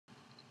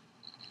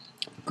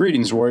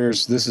Greetings,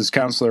 Warriors. This is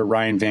Counselor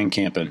Ryan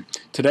VanKampen.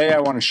 Today I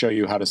want to show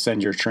you how to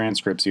send your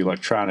transcripts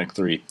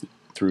electronically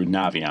through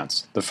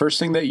Naviance. The first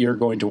thing that you're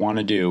going to want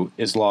to do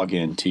is log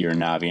in to your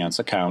Naviance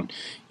account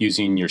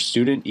using your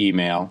student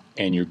email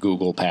and your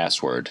Google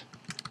password.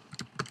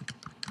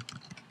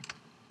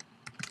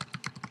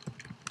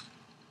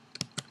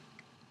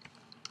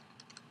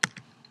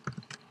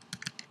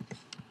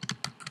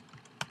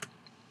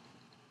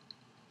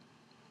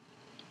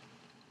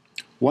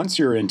 Once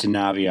you're into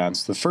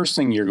Naviance, the first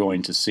thing you're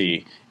going to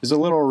see is a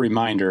little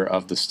reminder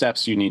of the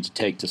steps you need to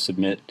take to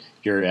submit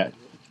your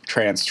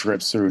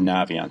transcripts through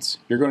Naviance.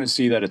 You're going to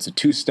see that it's a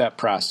two-step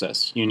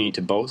process. You need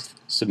to both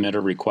submit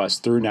a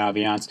request through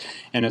Naviance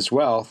and as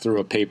well through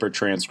a paper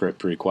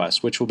transcript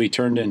request, which will be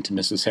turned in to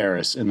Mrs.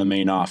 Harris in the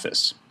main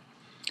office.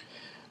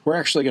 We're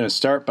actually going to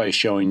start by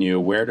showing you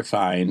where to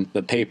find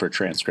the paper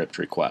transcript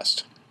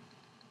request.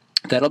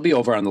 That'll be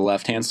over on the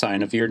left-hand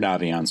side of your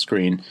Naviance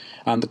screen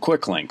on the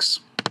quick links.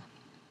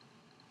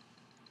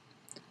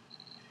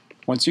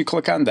 Once you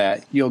click on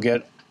that, you'll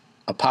get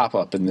a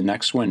pop-up in the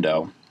next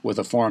window with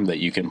a form that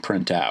you can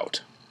print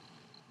out.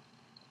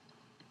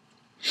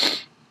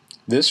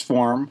 This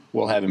form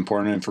will have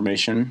important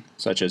information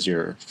such as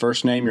your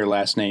first name, your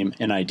last name,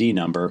 and ID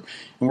number,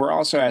 and we're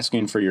also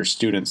asking for your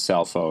student's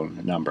cell phone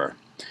number.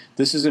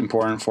 This is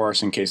important for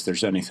us in case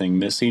there's anything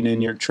missing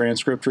in your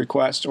transcript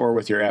request or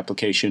with your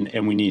application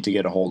and we need to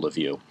get a hold of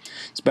you.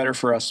 It's better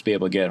for us to be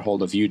able to get a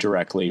hold of you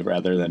directly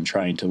rather than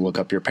trying to look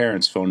up your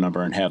parents' phone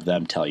number and have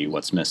them tell you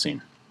what's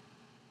missing.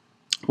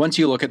 Once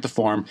you look at the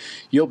form,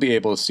 you'll be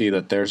able to see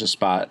that there's a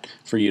spot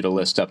for you to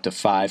list up to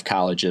 5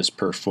 colleges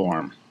per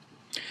form.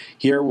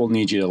 Here we'll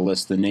need you to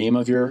list the name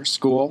of your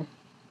school,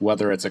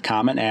 whether it's a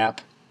common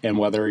app, and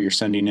whether you're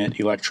sending it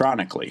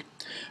electronically.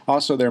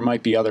 Also, there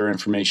might be other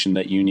information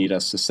that you need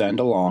us to send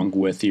along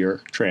with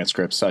your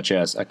transcript, such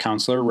as a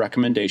counselor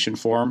recommendation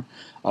form,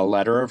 a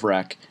letter of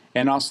rec,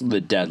 and also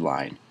the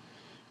deadline.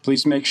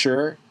 Please make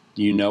sure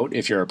you note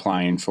if you're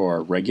applying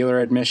for regular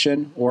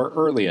admission or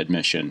early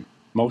admission.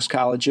 Most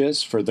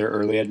colleges, for their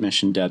early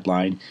admission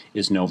deadline,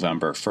 is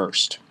November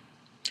 1st.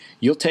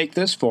 You'll take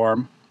this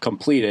form,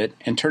 complete it,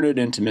 and turn it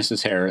in to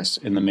Mrs. Harris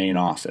in the main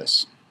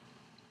office.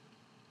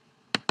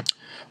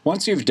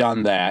 Once you've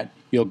done that,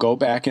 you'll go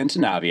back into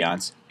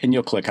Naviance and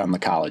you'll click on the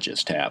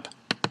Colleges tab.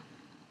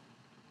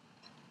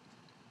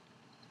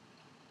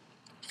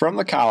 From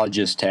the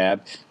Colleges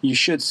tab, you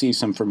should see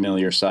some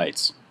familiar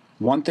sites.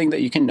 One thing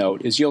that you can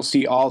note is you'll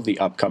see all the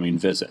upcoming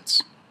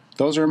visits.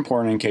 Those are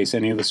important in case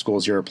any of the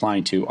schools you're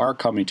applying to are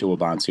coming to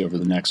Waubonsie over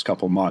the next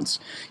couple months.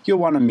 You'll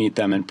want to meet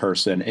them in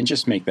person and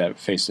just make that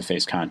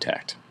face-to-face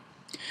contact.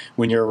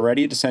 When you're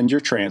ready to send your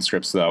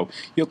transcripts, though,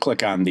 you'll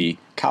click on the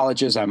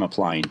Colleges I'm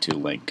Applying To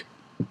link.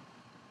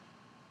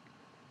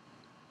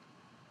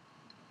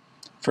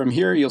 From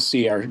here, you'll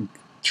see our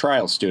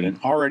trial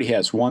student already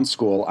has one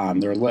school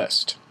on their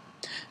list.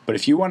 But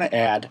if you want to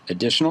add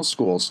additional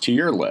schools to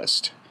your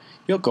list,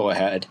 you'll go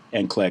ahead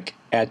and click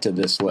Add to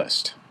this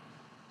list.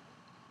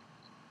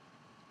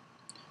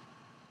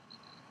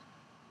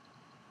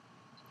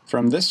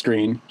 From this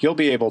screen, you'll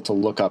be able to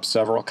look up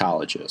several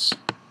colleges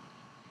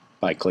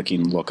by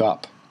clicking Look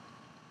Up.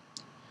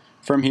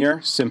 From here,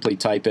 simply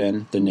type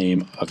in the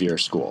name of your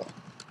school.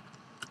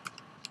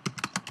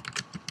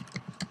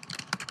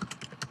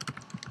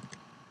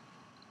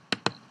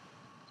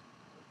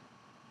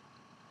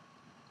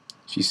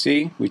 As you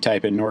see, we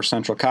type in North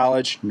Central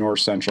College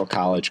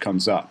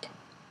comes up.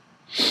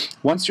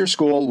 Once your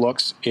school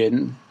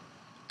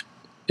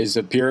is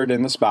appeared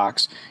in this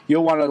box,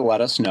 you'll want to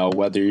let us know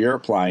whether you're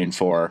applying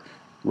for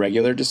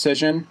regular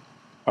decision,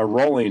 a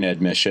rolling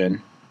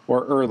admission,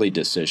 or early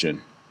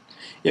decision.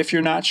 If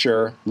you're not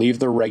sure, leave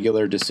the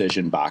regular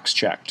decision box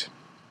checked.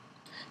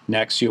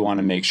 Next, you want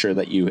to make sure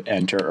that you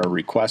enter a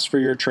request for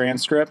your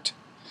transcript.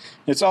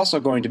 It's also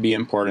going to be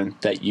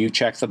important that you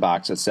check the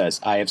box that says,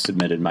 I have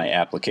submitted my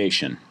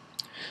application.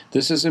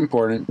 This is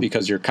important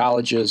because your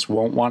colleges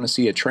won't want to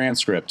see a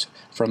transcript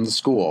from the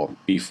school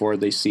before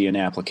they see an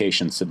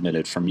application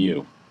submitted from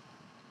you.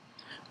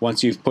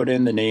 Once you've put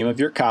in the name of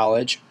your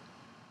college,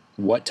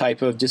 what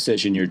type of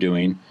decision you're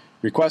doing,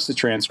 request the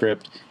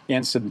transcript,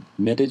 and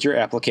submitted your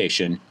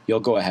application, you'll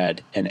go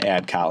ahead and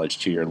add college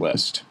to your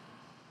list.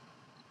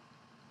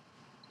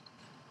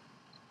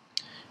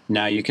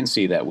 Now you can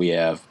see that we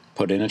have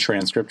put in a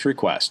transcript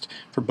request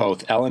for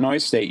both Illinois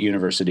State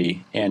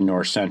University and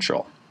North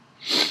Central.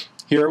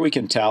 Here we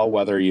can tell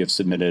whether you've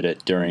submitted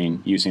it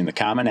during using the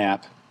Common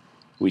App.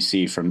 We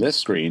see from this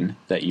screen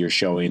that you're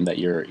showing that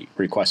you're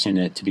requesting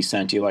it to be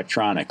sent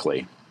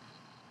electronically.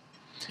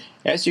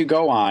 As you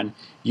go on,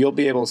 you'll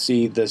be able to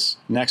see this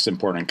next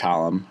important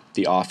column,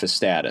 the office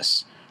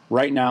status.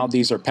 Right now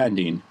these are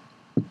pending,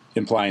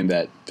 implying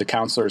that the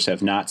counselors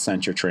have not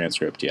sent your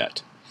transcript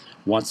yet.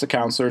 Once the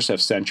counselors have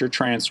sent your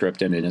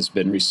transcript and it has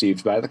been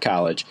received by the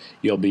college,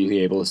 you'll be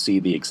able to see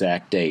the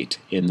exact date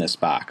in this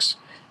box.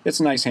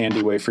 It's a nice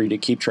handy way for you to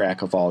keep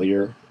track of all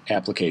your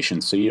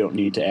applications so you don't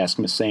need to ask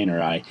Ms. Sane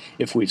or I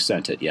if we've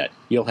sent it yet.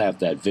 You'll have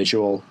that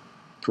visual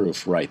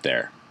proof right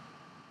there.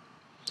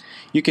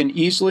 You can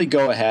easily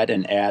go ahead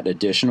and add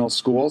additional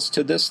schools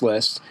to this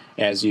list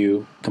as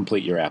you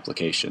complete your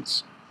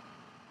applications.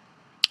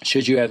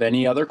 Should you have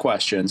any other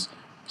questions,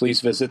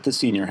 please visit the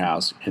Senior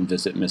House and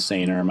visit Ms.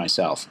 Sainer or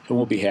myself, and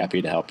we'll be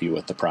happy to help you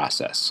with the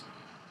process.